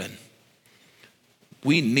brethren.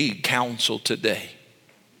 We need counsel today.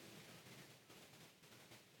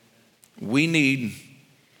 We need,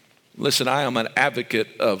 listen, I am an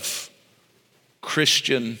advocate of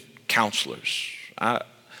Christian counselors.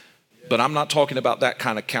 But I'm not talking about that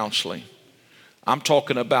kind of counseling. I'm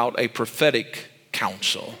talking about a prophetic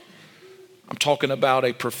counsel. I'm talking about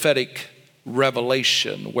a prophetic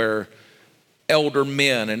revelation where elder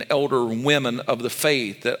men and elder women of the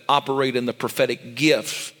faith that operate in the prophetic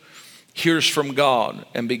gift hears from God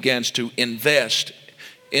and begins to invest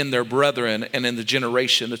in their brethren and in the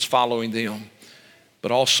generation that's following them,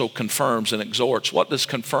 but also confirms and exhorts. What does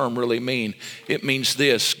confirm really mean? It means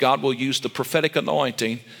this: God will use the prophetic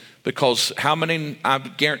anointing. Because how many, I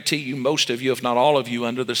guarantee you, most of you, if not all of you,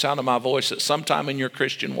 under the sound of my voice, at some time in your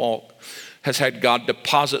Christian walk has had God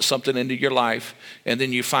deposit something into your life, and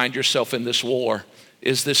then you find yourself in this war.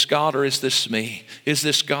 Is this God or is this me? Is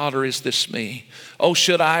this God or is this me? Oh,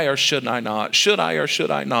 should I or should I not? Should I or should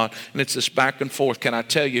I not? And it's this back and forth. Can I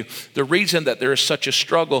tell you, the reason that there is such a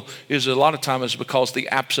struggle is a lot of times because the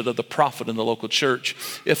absence of the prophet in the local church.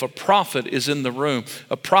 If a prophet is in the room,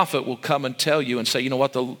 a prophet will come and tell you and say, you know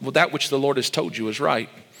what, that which the Lord has told you is right.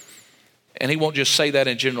 And he won't just say that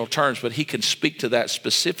in general terms, but he can speak to that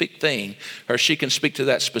specific thing, or she can speak to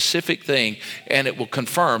that specific thing, and it will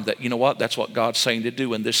confirm that, you know what, that's what God's saying to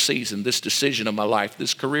do in this season, this decision of my life,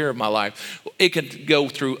 this career of my life. It can go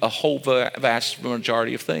through a whole vast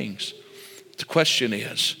majority of things. The question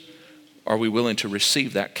is, are we willing to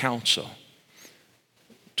receive that counsel?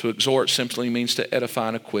 To exhort simply means to edify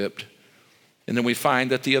and equip. And then we find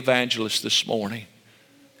that the evangelist this morning,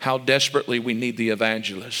 how desperately we need the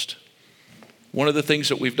evangelist. One of the things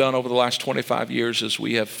that we've done over the last 25 years is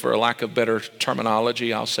we have, for a lack of better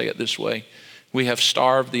terminology, I'll say it this way, we have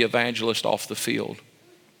starved the evangelist off the field.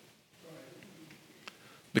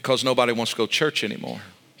 Because nobody wants to go to church anymore.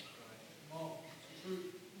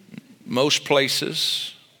 Most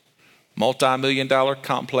places, multi-million-dollar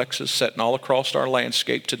complexes sitting all across our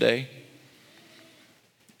landscape today,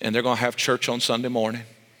 and they're going to have church on Sunday morning.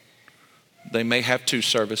 They may have 2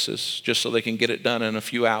 services just so they can get it done in a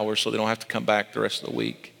few hours so they don't have to come back the rest of the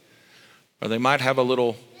week. Or they might have a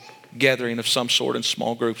little gathering of some sort in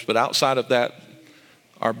small groups, but outside of that,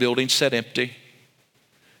 our building's set empty.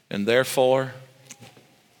 And therefore,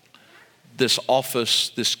 this office,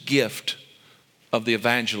 this gift of the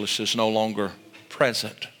evangelist is no longer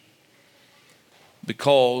present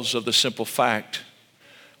because of the simple fact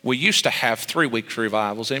we used to have 3-week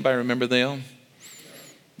revivals. Anybody remember them?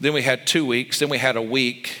 Then we had 2 weeks, then we had a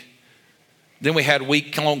week, then we had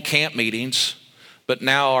week-long camp meetings, but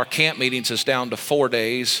now our camp meetings is down to 4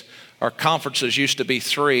 days. Our conferences used to be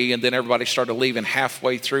 3, and then everybody started leaving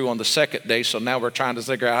halfway through on the second day, so now we're trying to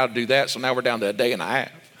figure out how to do that, so now we're down to a day and a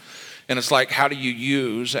half. And it's like, how do you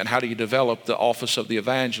use and how do you develop the office of the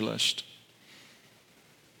evangelist?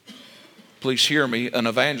 Please hear me, an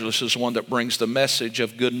evangelist is one that brings the message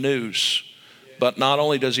of good news. But not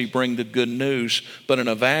only does he bring the good news, but an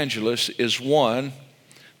evangelist is one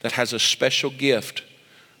that has a special gift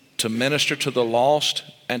to minister to the lost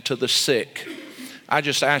and to the sick. I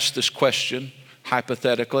just asked this question,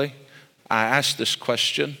 hypothetically. I asked this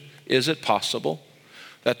question, is it possible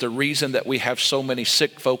that the reason that we have so many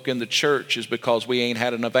sick folk in the church is because we ain't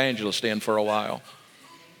had an evangelist in for a while?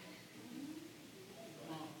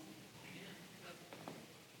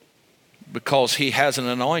 Because he has an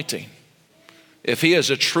anointing. If he is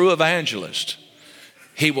a true evangelist,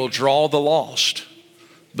 he will draw the lost,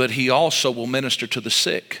 but he also will minister to the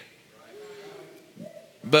sick.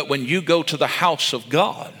 But when you go to the house of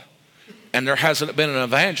God and there hasn't been an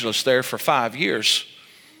evangelist there for 5 years,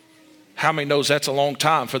 how many knows that's a long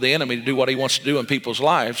time for the enemy to do what he wants to do in people's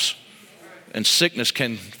lives? And sickness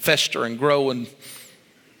can fester and grow. And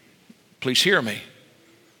please hear me.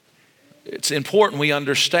 It's important we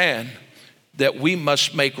understand that we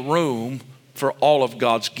must make room for all of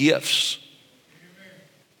God's gifts.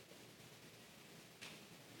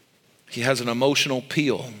 He has an emotional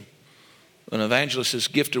appeal. An evangelist is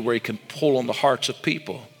gifted where he can pull on the hearts of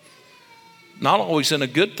people. Not always in a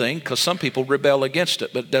good thing, because some people rebel against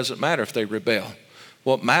it, but it doesn't matter if they rebel.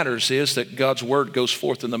 What matters is that God's word goes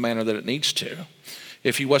forth in the manner that it needs to.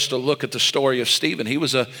 If you was to look at the story of Stephen, he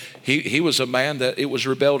was a man that it was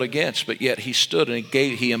rebelled against, but yet he stood and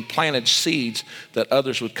he implanted seeds that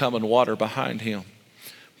others would come and water behind him.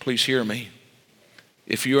 Please hear me.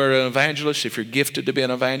 If you are an evangelist, if you're gifted to be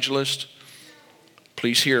an evangelist,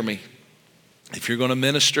 please hear me. If you're going to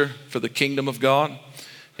minister for the kingdom of God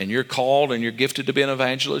and you're called and you're gifted to be an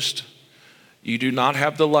evangelist, you do not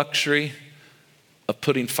have the luxury of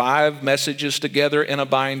putting 5 messages together in a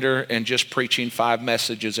binder and just preaching 5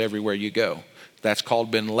 messages everywhere you go. That's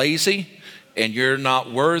called being lazy, and you're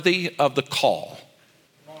not worthy of the call,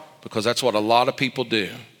 because that's what a lot of people do.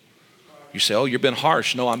 You say, oh, you've been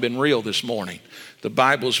harsh. No, I've been real this morning. The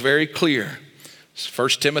Bible's very clear. It's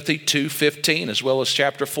 1 Timothy 2:15 as well as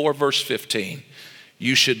chapter 4 verse 15.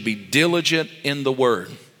 You should be diligent in the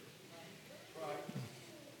word.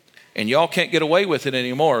 And y'all can't get away with it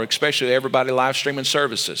anymore, especially everybody live streaming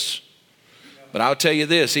services. But I'll tell you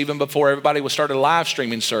this, even before everybody started live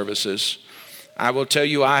streaming services, I will tell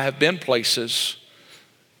you I have been places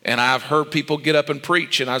and I've heard people get up and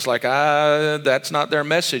preach, and I was like, that's not their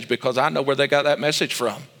message, because I know where they got that message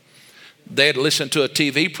from. They had listened to a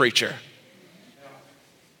TV preacher.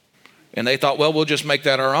 And they thought, well, we'll just make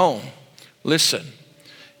that our own. Listen,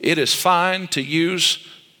 it is fine to use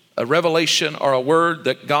a revelation or a word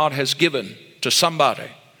that God has given to somebody.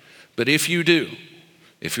 But if you do,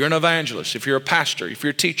 if you're an evangelist, if you're a pastor, if you're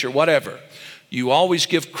a teacher, whatever, you always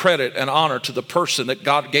give credit and honor to the person that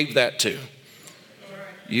God gave that to.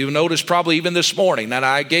 You noticed probably even this morning that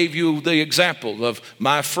I gave you the example of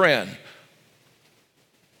my friend.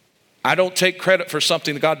 I don't take credit for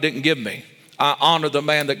something that God didn't give me. I honor the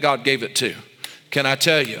man that God gave it to. Can I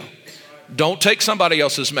tell you? Don't take somebody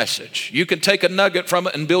else's message. You can take a nugget from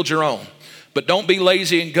it and build your own. But don't be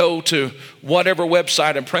lazy and go to whatever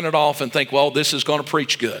website and print it off and think, well, this is going to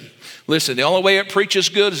preach good. Listen, the only way it preaches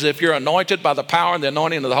good is if you're anointed by the power and the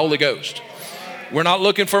anointing of the Holy Ghost. We're not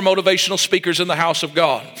looking for motivational speakers in the house of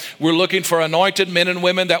God. We're looking for anointed men and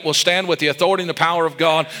women that will stand with the authority and the power of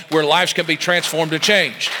God, where lives can be transformed and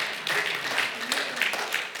changed.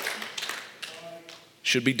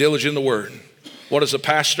 Should be diligent in the word. What is a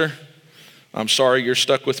pastor? I'm sorry you're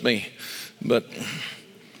stuck with me, but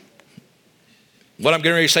what I'm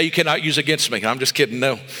getting ready to say you cannot use against me. I'm just kidding.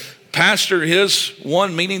 No. Pastor is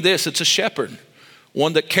one, meaning this, it's a shepherd,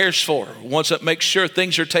 one that cares for, one that makes sure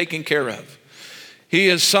things are taken care of. He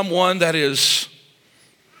is someone that is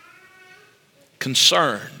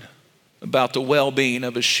concerned about the well-being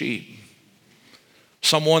of his sheep.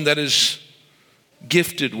 Someone that is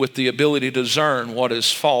gifted with the ability to discern what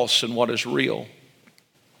is false and what is real.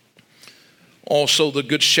 Also, the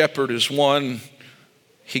good shepherd is one,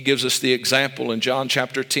 he gives us the example in John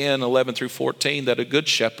chapter 10, 11 through 14, that a good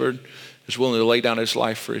shepherd is willing to lay down his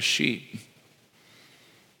life for his sheep.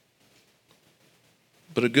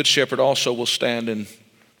 But a good shepherd also will stand and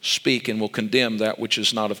speak and will condemn that which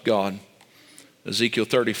is not of God. Ezekiel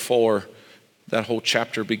 34, that whole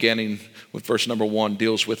chapter beginning with verse number 1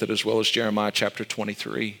 deals with it, as well as Jeremiah chapter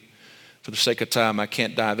 23. For the sake of time, I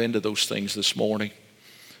can't dive into those things this morning.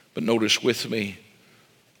 But notice with me,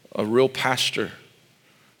 a real pastor,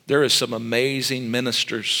 there is some amazing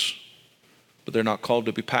ministers, but they're not called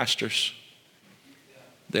to be pastors.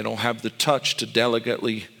 They don't have the touch to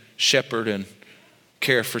delicately shepherd and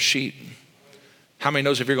care for sheep. How many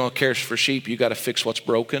knows if you're going to care for sheep, you got to fix what's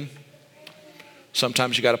broken?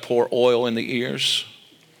 Sometimes you got to pour oil in the ears.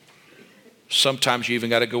 Sometimes you even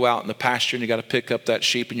got to go out in the pasture and you got to pick up that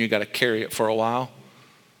sheep and you got to carry it for a while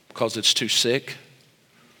because it's too sick.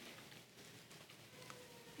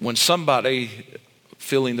 When somebody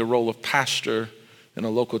filling the role of pastor in a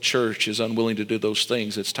local church is unwilling to do those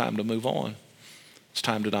things, it's time to move on. It's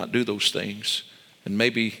time to not do those things. And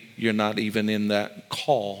maybe you're not even in that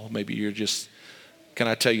call. Maybe you're just, can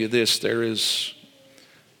I tell you this? There's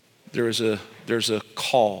a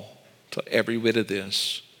call to every bit of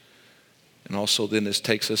this. And also then this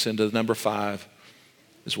takes us into number 5,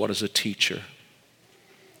 is what is a teacher?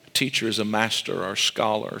 A teacher is a master or a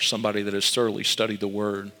scholar or somebody that has thoroughly studied the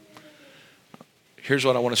word. Here's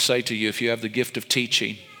what I want to say to you. If you have the gift of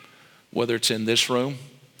teaching, whether it's in this room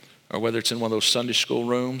or whether it's in one of those Sunday school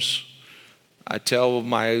rooms, I tell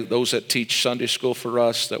those that teach Sunday school for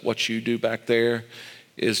us that what you do back there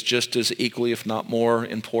is just as equally, if not more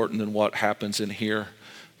important than what happens in here,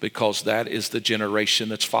 because that is the generation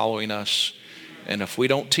that's following us. And if we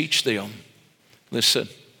don't teach them, listen,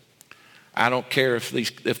 I don't care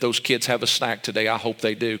if those kids have a snack today. I hope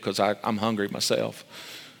they do, because I'm hungry myself.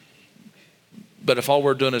 But if all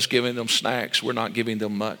we're doing is giving them snacks, we're not giving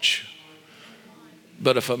them much.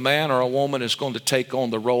 But if a man or a woman is going to take on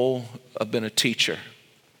the role of being a teacher,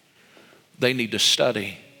 They need to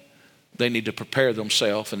study. They need to prepare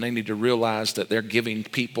themselves, and they need to realize that they're giving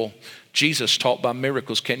people. Jesus taught by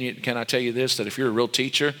miracles. Can I tell you this, that if you're a real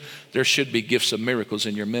teacher, there should be gifts of miracles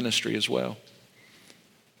in your ministry as well.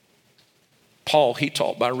 Paul, he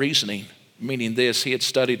taught by reasoning, meaning this, he had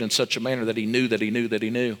studied in such a manner that he knew that he knew that he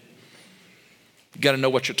knew. You got to know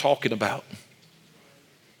what you're talking about.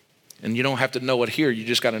 And you don't have to know it here, you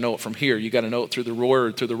just got to know it from here. You got to know it through the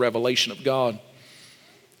word, through the revelation of God.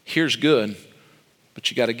 Here's good, but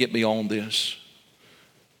you got to get beyond this.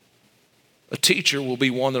 A teacher will be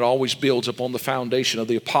one that always builds upon the foundation of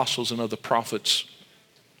the apostles and of the prophets.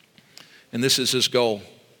 And this is his goal,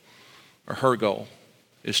 or her goal,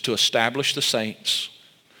 is to establish the saints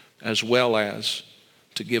as well as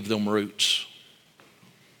to give them roots.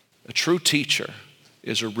 A true teacher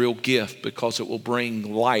is a real gift because it will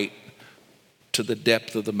bring light to the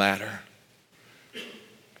depth of the matter.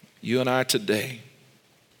 You and I today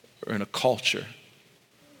are in a culture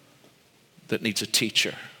that needs a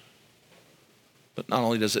teacher. But not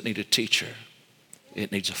only does it need a teacher,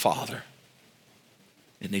 it needs a father.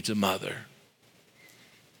 It needs a mother.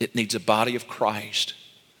 It needs a body of Christ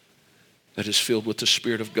that is filled with the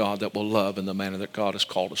Spirit of God that will love in the manner that God has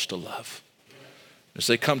called us to love. As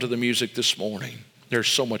they come to the music this morning, there's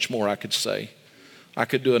so much more I could say. I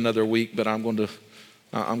could do another week, but I'm going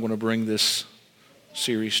to bring this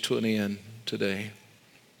series to an end today.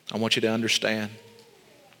 I want you to understand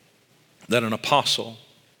that an apostle,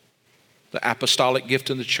 the apostolic gift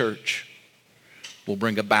in the church, will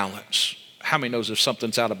bring a balance. How many knows if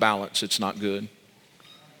something's out of balance, it's not good?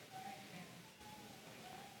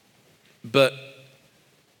 But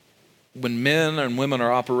when men and women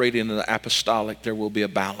are operating in the apostolic, there will be a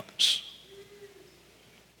balance.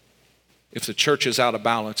 If the church is out of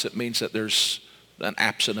balance, it means that there's an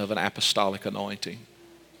absence of an apostolic anointing.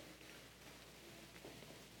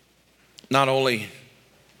 Not only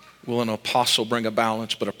will an apostle bring a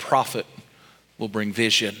balance, but a prophet will bring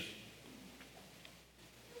vision.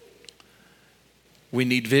 We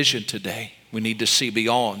need vision today. We need to see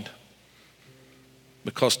beyond.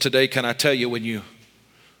 Because today, can I tell you, when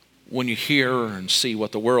you hear and see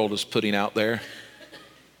what the world is putting out there,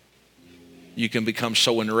 you can become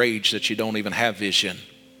so enraged that you don't even have vision.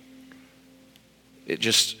 It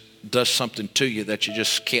just does something to you that you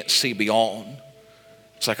just can't see beyond.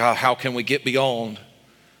 It's like, oh, how can we get beyond?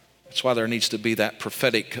 That's why there needs to be that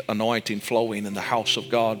prophetic anointing flowing in the house of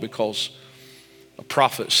God, because a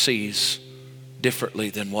prophet sees differently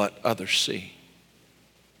than what others see.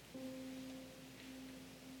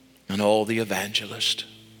 And all the evangelist.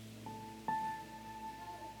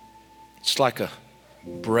 It's like a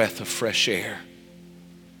breath of fresh air.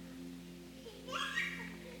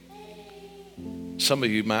 Some of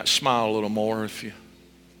you might smile a little more if you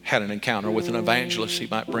had an encounter with an evangelist. He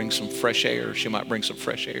might bring some fresh air. She might bring some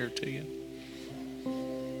fresh air to you.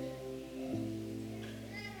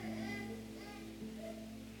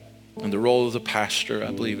 And the role of the pastor,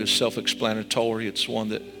 I believe, is self-explanatory. It's one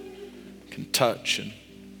that can touch and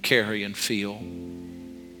carry and feel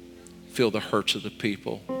the hurts of the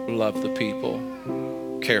people, love the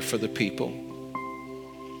people, care for the people.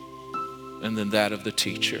 And then that of the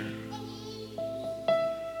teacher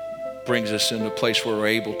brings us into a place where we're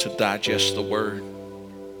able to digest the word.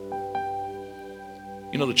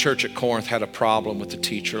 You know, the church at Corinth had a problem with the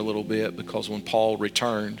teacher a little bit, because when Paul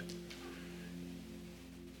returned,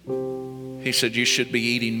 he said, you should be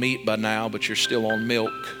eating meat by now, but you're still on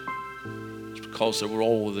milk. It's because the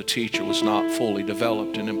role of the teacher was not fully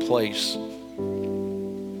developed and in place.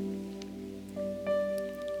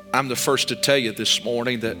 I'm the first to tell you this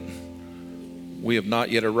morning that we have not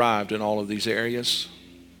yet arrived in all of these areas.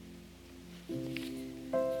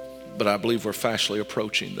 But I believe we're fastly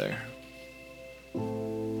approaching there.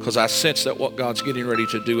 Because I sense that what God's getting ready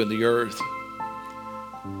to do in the earth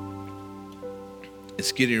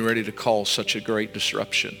is getting ready to cause such a great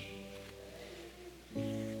disruption.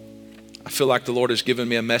 I feel like the Lord has given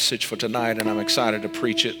me a message for tonight, and I'm excited to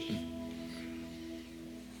preach it.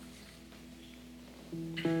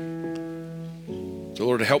 The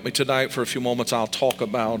Lord, help me tonight for a few moments. I'll talk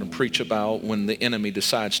about and preach about when the enemy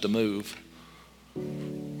decides to move.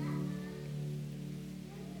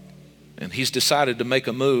 And he's decided to make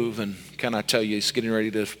a move, and can I tell you, he's getting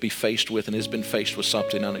ready to be faced with, and has been faced with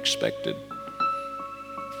something unexpected.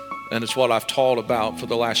 And it's what I've taught about for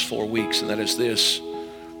the last 4 weeks, and that is this.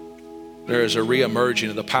 There is a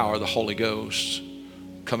re-emerging of the power of the Holy Ghost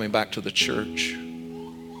coming back to the church.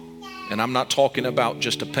 And I'm not talking about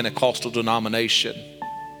just a Pentecostal denomination,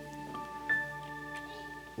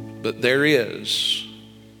 but there is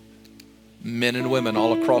men and women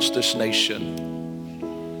all across this nation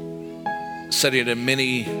sitting in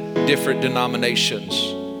many different denominations,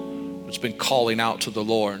 it's been calling out to the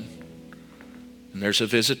Lord. And there's a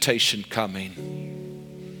visitation coming.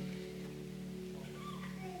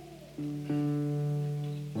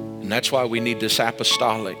 And that's why we need this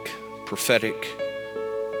apostolic, prophetic,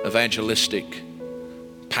 evangelistic,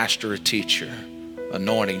 pastor, teacher,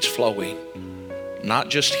 anointings flowing, not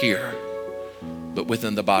just here, but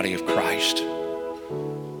within the body of Christ.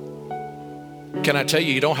 Can I tell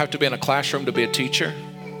you, you don't have to be in a classroom to be a teacher.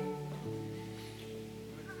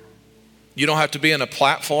 You don't have to be in a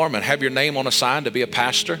platform and have your name on a sign to be a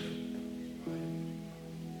pastor.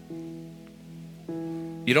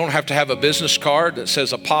 You don't have to have a business card that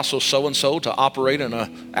says Apostle so-and-so to operate in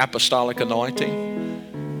an apostolic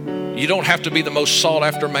anointing. You don't have to be the most sought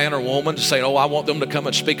after man or woman to say, oh, I want them to come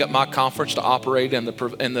and speak at my conference to operate in the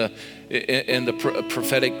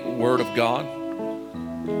prophetic word of God.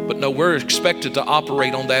 But no, we're expected to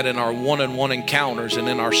operate on that in our one-on-one encounters and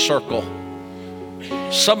in our circle.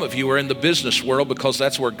 Some of you are in the business world because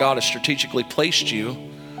that's where God has strategically placed you,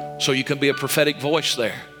 so you can be a prophetic voice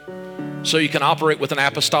there. So you can operate with an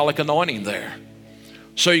apostolic anointing there.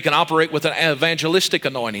 So you can operate with an evangelistic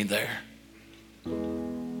anointing there.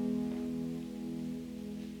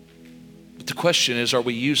 But the question is, are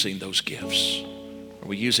we using those gifts? Are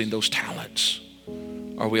we using those talents?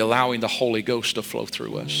 Are we allowing the Holy Ghost to flow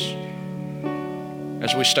through us?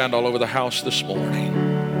 As we stand all over the house this morning,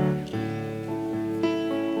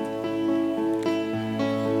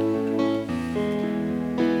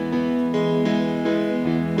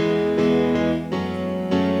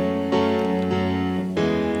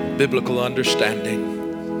 biblical understanding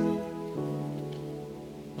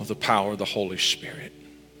of the power of the Holy Spirit.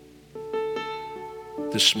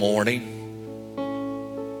 This morning,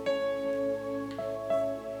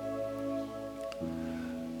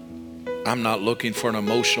 I'm not looking for an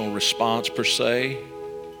emotional response per se.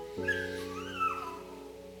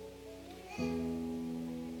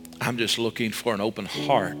 I'm just looking for an open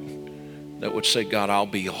heart that would say, God, I'll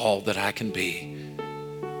be all that I can be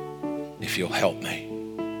if you'll help me.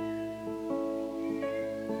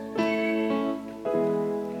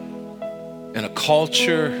 In a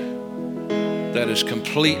culture that is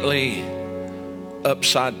completely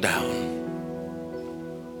upside down,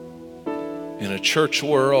 in a church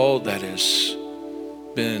world that has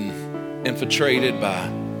been infiltrated by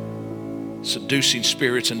seducing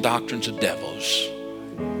spirits and doctrines of devils,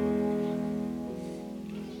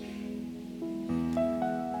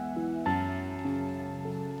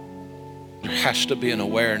 there has to be an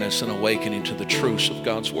awareness and awakening to the truths of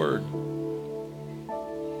God's word.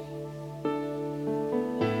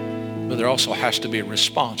 But there also has to be a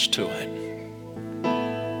response to it.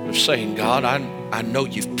 Of saying, God, I know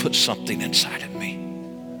you've put something inside of me.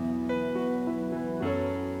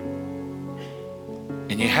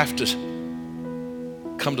 And you have to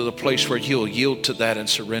come to the place where you'll yield to that and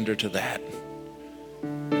surrender to that.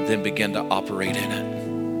 And then begin to operate in it.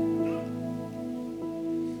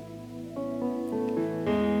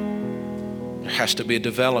 There has to be a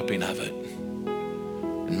developing of it.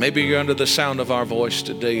 And maybe you're under the sound of our voice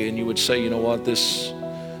today and you would say, you know what, this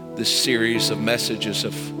series of messages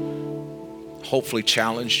have hopefully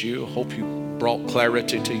challenged you. Hope you brought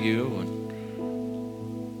clarity to you.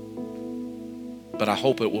 But I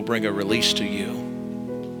hope it will bring a release to you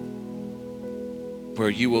where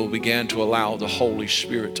you will begin to allow the Holy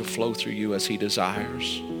Spirit to flow through you as He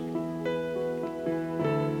desires.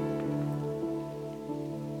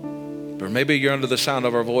 Or maybe you're under the sound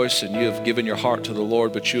of our voice and you have given your heart to the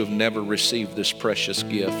Lord, but you have never received this precious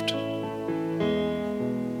gift.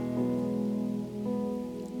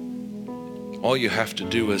 All you have to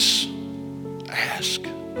do is ask.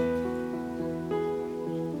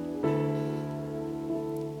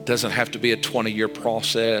 It doesn't have to be a 20-year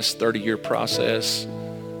process, 30-year process.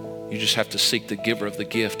 You just have to seek the giver of the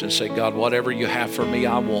gift and say, God, whatever you have for me,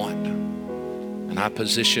 I want. And I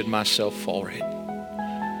position myself for it.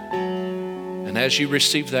 And as you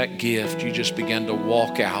receive that gift, you just begin to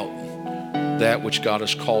walk out that which God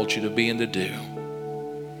has called you to be and to do.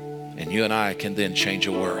 And you and I can then change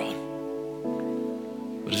a world.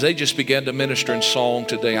 But as they just began to minister in song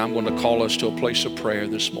today, I'm going to call us to a place of prayer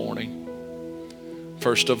this morning.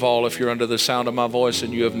 First of all, if you're under the sound of my voice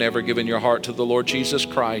and you have never given your heart to the Lord Jesus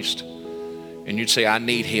Christ, and you'd say, I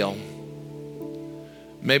need Him.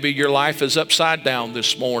 Maybe your life is upside down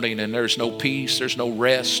this morning and there's no peace, there's no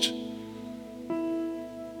rest.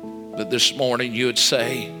 But this morning you would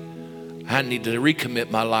say, I need to recommit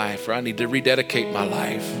my life, or I need to rededicate my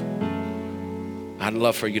life. I'd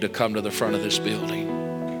love for you to come to the front of this building.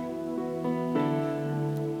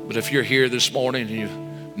 But if you're here this morning and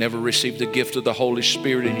you've never received the gift of the Holy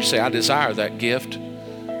Spirit, and you say, I desire that gift.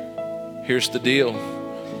 Here's the deal.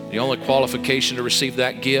 The only qualification to receive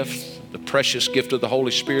that gift, the precious gift of the Holy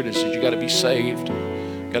Spirit, is that you got to be saved,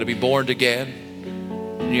 got to be born again.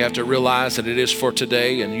 And you have to realize that it is for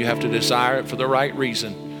today, and you have to desire it for the right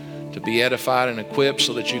reason, to be edified and equipped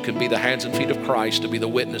so that you can be the hands and feet of Christ, to be the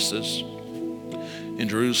witnesses in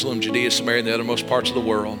Jerusalem, Judea, Samaria, and the uttermost parts of the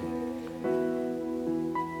world.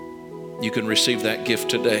 You can receive that gift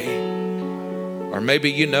today. Or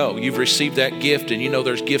maybe you've received that gift, and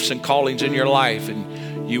there's gifts and callings in your life,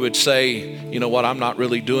 and you would say, you know what, I'm not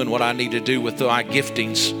really doing what I need to do with my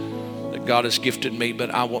giftings that God has gifted me,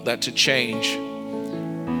 but I want that to change.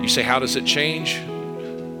 You say, how does it change?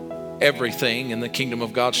 Everything in the kingdom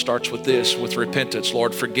of God starts with this, with repentance.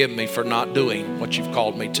 Lord, forgive me for not doing what you've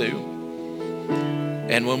called me to.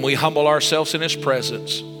 And when we humble ourselves in His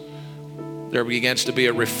presence, there begins to be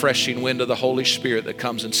a refreshing wind of the Holy Spirit that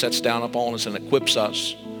comes and sets down upon us and equips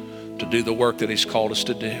us to do the work that He's called us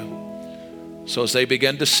to do. So as they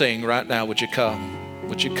begin to sing right now, would you come?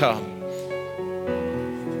 Would you come?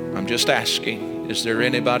 I'm just asking, is there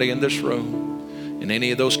anybody in this room in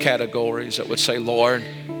any of those categories that would say, Lord,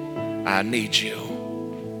 I need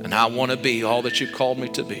you, and I want to be all that you've called me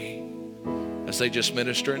to be? As they just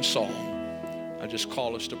minister in song, I just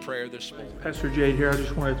call us to prayer this morning. Pastor Jade here. I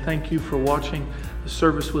just want to thank you for watching the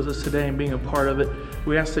service with us today and being a part of it.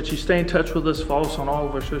 We ask that you stay in touch with us, follow us on all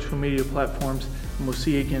of our social media platforms, and we'll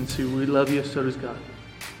see you again soon. We love you, so does God.